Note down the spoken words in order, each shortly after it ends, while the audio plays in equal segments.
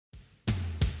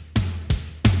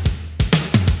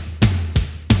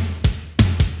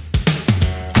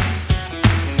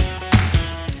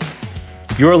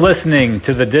You're listening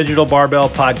to the Digital Barbell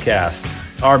Podcast.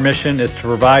 Our mission is to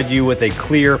provide you with a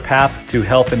clear path to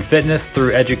health and fitness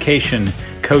through education,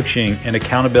 coaching, and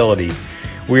accountability.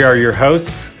 We are your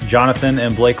hosts, Jonathan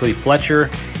and Blakely Fletcher,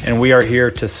 and we are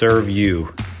here to serve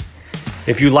you.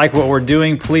 If you like what we're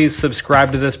doing, please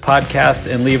subscribe to this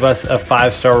podcast and leave us a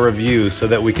 5-star review so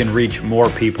that we can reach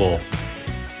more people.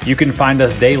 You can find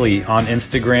us daily on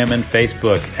Instagram and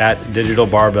Facebook at Digital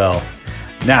Barbell.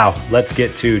 Now, let's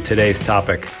get to today's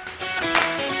topic.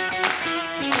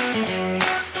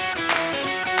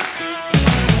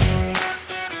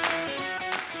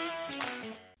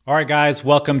 All right, guys,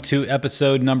 welcome to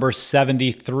episode number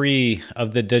 73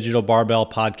 of the Digital Barbell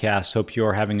Podcast. Hope you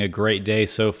are having a great day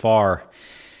so far.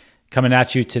 Coming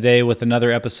at you today with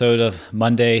another episode of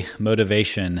Monday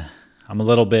Motivation. I'm a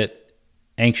little bit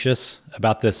anxious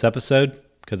about this episode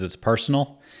because it's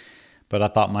personal, but I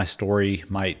thought my story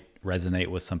might resonate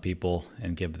with some people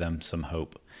and give them some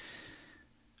hope.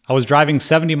 I was driving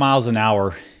 70 miles an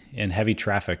hour in heavy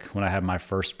traffic when I had my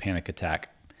first panic attack.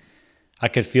 I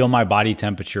could feel my body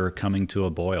temperature coming to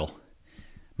a boil.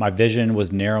 My vision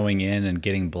was narrowing in and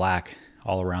getting black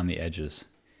all around the edges.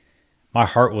 My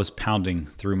heart was pounding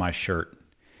through my shirt.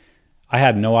 I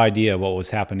had no idea what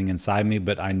was happening inside me,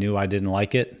 but I knew I didn't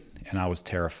like it, and I was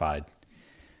terrified.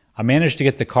 I managed to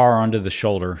get the car onto the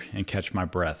shoulder and catch my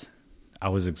breath. I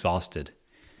was exhausted.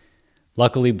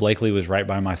 Luckily, Blakely was right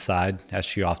by my side, as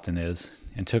she often is,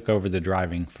 and took over the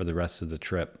driving for the rest of the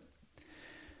trip.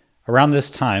 Around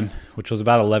this time, which was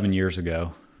about 11 years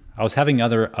ago, I was having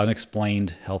other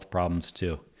unexplained health problems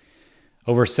too.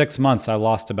 Over 6 months, I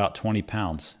lost about 20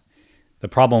 pounds. The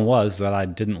problem was that I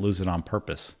didn't lose it on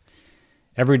purpose.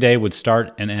 Every day would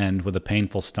start and end with a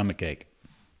painful stomach ache.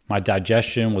 My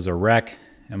digestion was a wreck,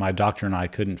 and my doctor and I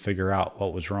couldn't figure out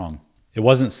what was wrong. It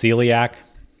wasn't celiac,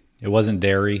 it wasn't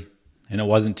dairy, and it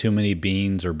wasn't too many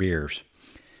beans or beers.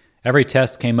 Every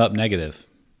test came up negative.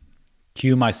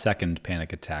 Cue my second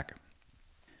panic attack.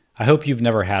 I hope you've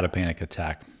never had a panic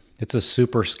attack. It's a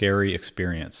super scary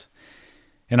experience.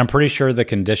 And I'm pretty sure the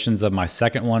conditions of my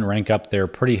second one rank up there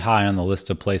pretty high on the list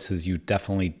of places you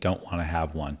definitely don't want to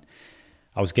have one.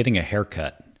 I was getting a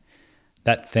haircut.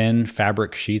 That thin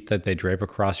fabric sheath that they drape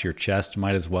across your chest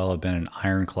might as well have been an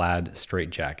ironclad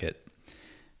straitjacket.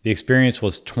 The experience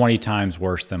was 20 times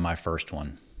worse than my first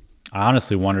one. I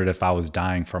honestly wondered if I was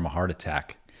dying from a heart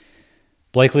attack.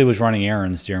 Blakely was running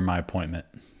errands during my appointment.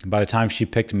 By the time she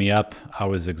picked me up, I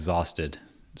was exhausted,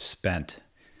 spent.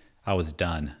 I was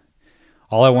done.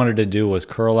 All I wanted to do was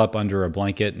curl up under a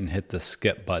blanket and hit the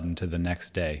skip button to the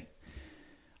next day.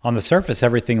 On the surface,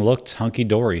 everything looked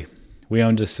hunky-dory. We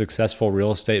owned a successful real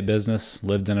estate business,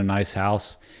 lived in a nice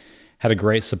house, had a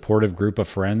great supportive group of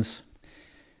friends.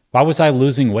 Why was I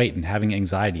losing weight and having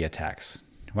anxiety attacks?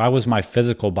 Why was my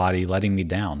physical body letting me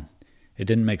down? It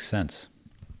didn't make sense.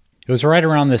 It was right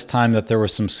around this time that there were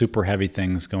some super heavy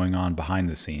things going on behind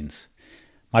the scenes.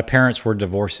 My parents were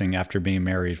divorcing after being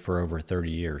married for over 30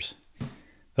 years.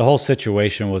 The whole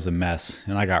situation was a mess,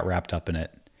 and I got wrapped up in it.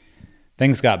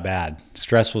 Things got bad.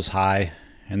 Stress was high,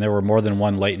 and there were more than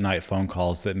one late-night phone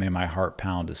calls that made my heart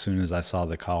pound as soon as I saw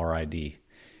the caller ID.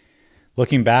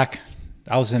 Looking back,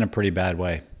 I was in a pretty bad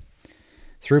way.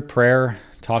 Through prayer,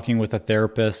 talking with a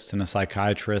therapist and a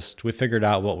psychiatrist, we figured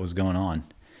out what was going on.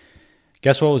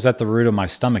 Guess what was at the root of my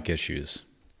stomach issues?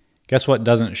 Guess what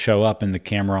doesn't show up in the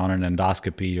camera on an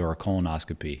endoscopy or a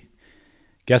colonoscopy?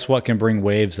 Guess what can bring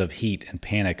waves of heat and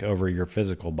panic over your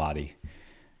physical body?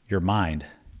 Your mind.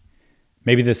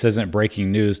 Maybe this isn't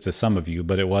breaking news to some of you,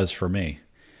 but it was for me.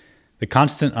 The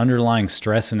constant underlying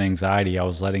stress and anxiety I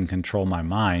was letting control my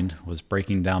mind was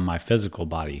breaking down my physical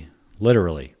body,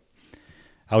 literally.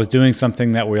 I was doing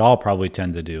something that we all probably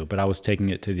tend to do, but I was taking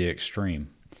it to the extreme.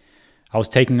 I was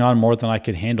taking on more than I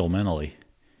could handle mentally.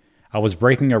 I was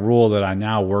breaking a rule that I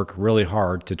now work really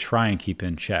hard to try and keep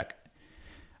in check.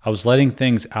 I was letting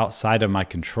things outside of my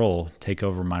control take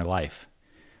over my life.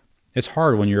 It's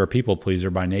hard when you're a people pleaser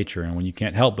by nature and when you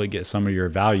can't help but get some of your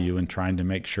value in trying to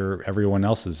make sure everyone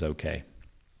else is okay.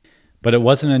 But it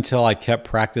wasn't until I kept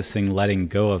practicing letting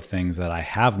go of things that I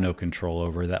have no control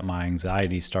over that my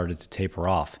anxiety started to taper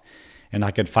off, and I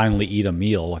could finally eat a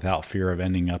meal without fear of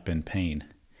ending up in pain.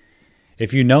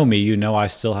 If you know me, you know I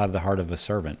still have the heart of a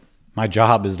servant. My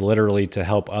job is literally to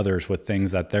help others with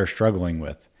things that they're struggling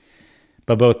with.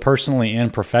 But both personally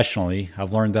and professionally,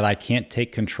 I've learned that I can't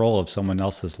take control of someone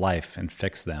else's life and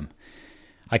fix them.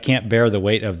 I can't bear the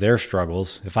weight of their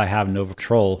struggles if I have no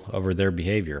control over their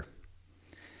behavior.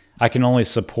 I can only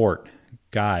support,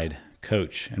 guide,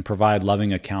 coach, and provide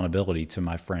loving accountability to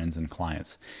my friends and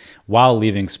clients while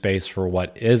leaving space for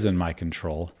what is in my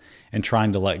control and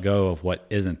trying to let go of what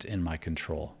isn't in my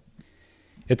control.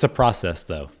 It's a process,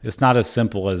 though. It's not as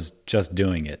simple as just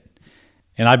doing it.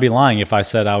 And I'd be lying if I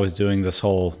said I was doing this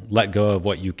whole let go of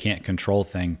what you can't control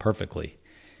thing perfectly.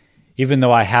 Even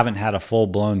though I haven't had a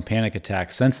full-blown panic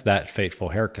attack since that fateful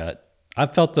haircut,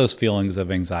 I've felt those feelings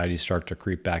of anxiety start to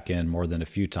creep back in more than a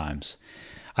few times.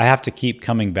 I have to keep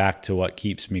coming back to what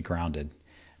keeps me grounded,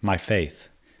 my faith.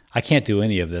 I can't do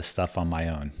any of this stuff on my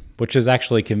own, which is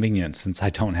actually convenient since I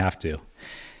don't have to.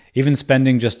 Even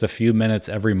spending just a few minutes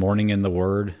every morning in the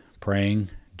Word, praying,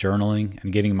 journaling,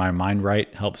 and getting my mind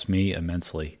right helps me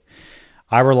immensely.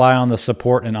 I rely on the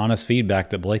support and honest feedback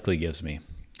that Blakely gives me.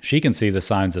 She can see the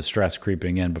signs of stress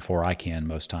creeping in before I can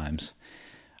most times.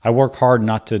 I work hard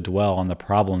not to dwell on the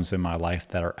problems in my life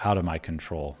that are out of my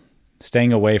control.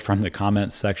 Staying away from the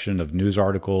comments section of news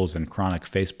articles and chronic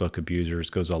Facebook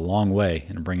abusers goes a long way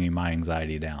in bringing my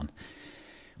anxiety down.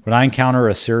 When I encounter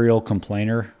a serial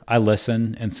complainer, I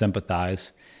listen and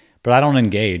sympathize, but I don't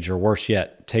engage, or worse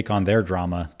yet, take on their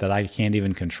drama that I can't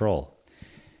even control.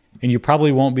 And you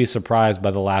probably won't be surprised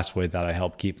by the last way that I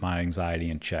help keep my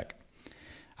anxiety in check.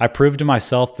 I prove to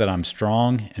myself that I'm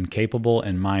strong and capable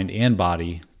in mind and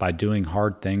body by doing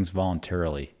hard things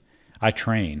voluntarily. I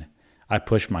train. I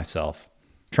push myself.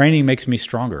 Training makes me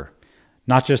stronger,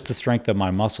 not just the strength of my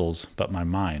muscles, but my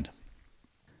mind.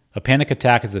 A panic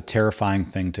attack is a terrifying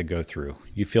thing to go through.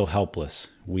 You feel helpless,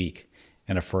 weak,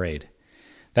 and afraid.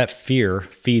 That fear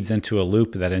feeds into a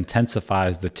loop that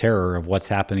intensifies the terror of what's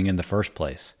happening in the first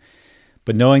place.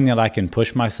 But knowing that I can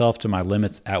push myself to my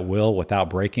limits at will without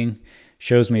breaking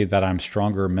shows me that I'm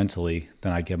stronger mentally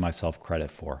than I give myself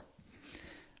credit for.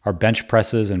 Are bench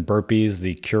presses and burpees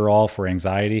the cure-all for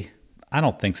anxiety? I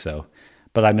don't think so,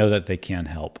 but I know that they can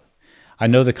help. I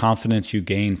know the confidence you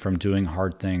gain from doing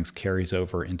hard things carries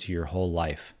over into your whole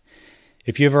life.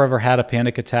 If you've ever had a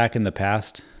panic attack in the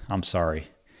past, I'm sorry.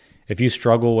 If you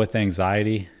struggle with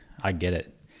anxiety, I get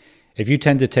it. If you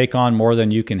tend to take on more than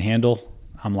you can handle,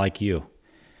 I'm like you.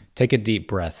 Take a deep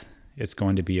breath. It's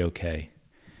going to be okay.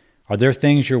 Are there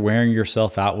things you're wearing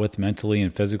yourself out with mentally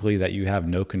and physically that you have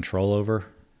no control over?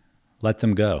 Let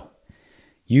them go.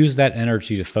 Use that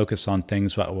energy to focus on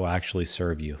things that will actually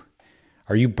serve you.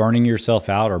 Are you burning yourself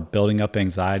out or building up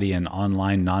anxiety and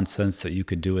online nonsense that you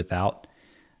could do without?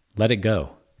 Let it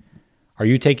go. Are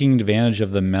you taking advantage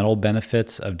of the mental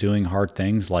benefits of doing hard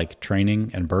things like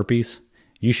training and burpees?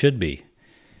 You should be.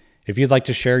 If you'd like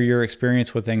to share your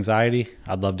experience with anxiety,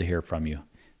 I'd love to hear from you.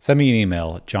 Send me an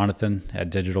email at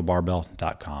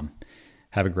jonathan@digitalbarbell.com.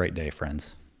 Have a great day,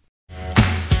 friends.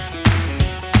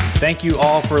 Thank you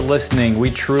all for listening.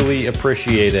 We truly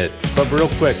appreciate it. But real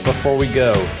quick, before we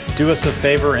go, do us a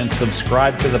favor and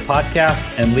subscribe to the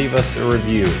podcast and leave us a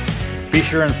review. Be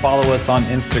sure and follow us on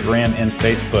Instagram and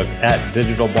Facebook at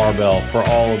Digital Barbell for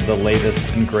all of the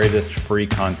latest and greatest free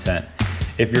content.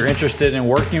 If you're interested in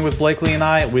working with Blakely and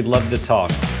I, we'd love to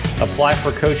talk. Apply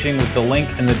for coaching with the link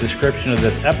in the description of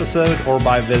this episode or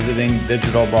by visiting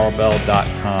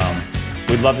digitalbarbell.com.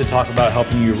 We'd love to talk about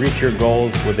helping you reach your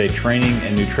goals with a training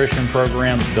and nutrition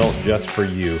program built just for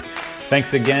you.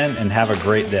 Thanks again and have a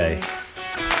great day.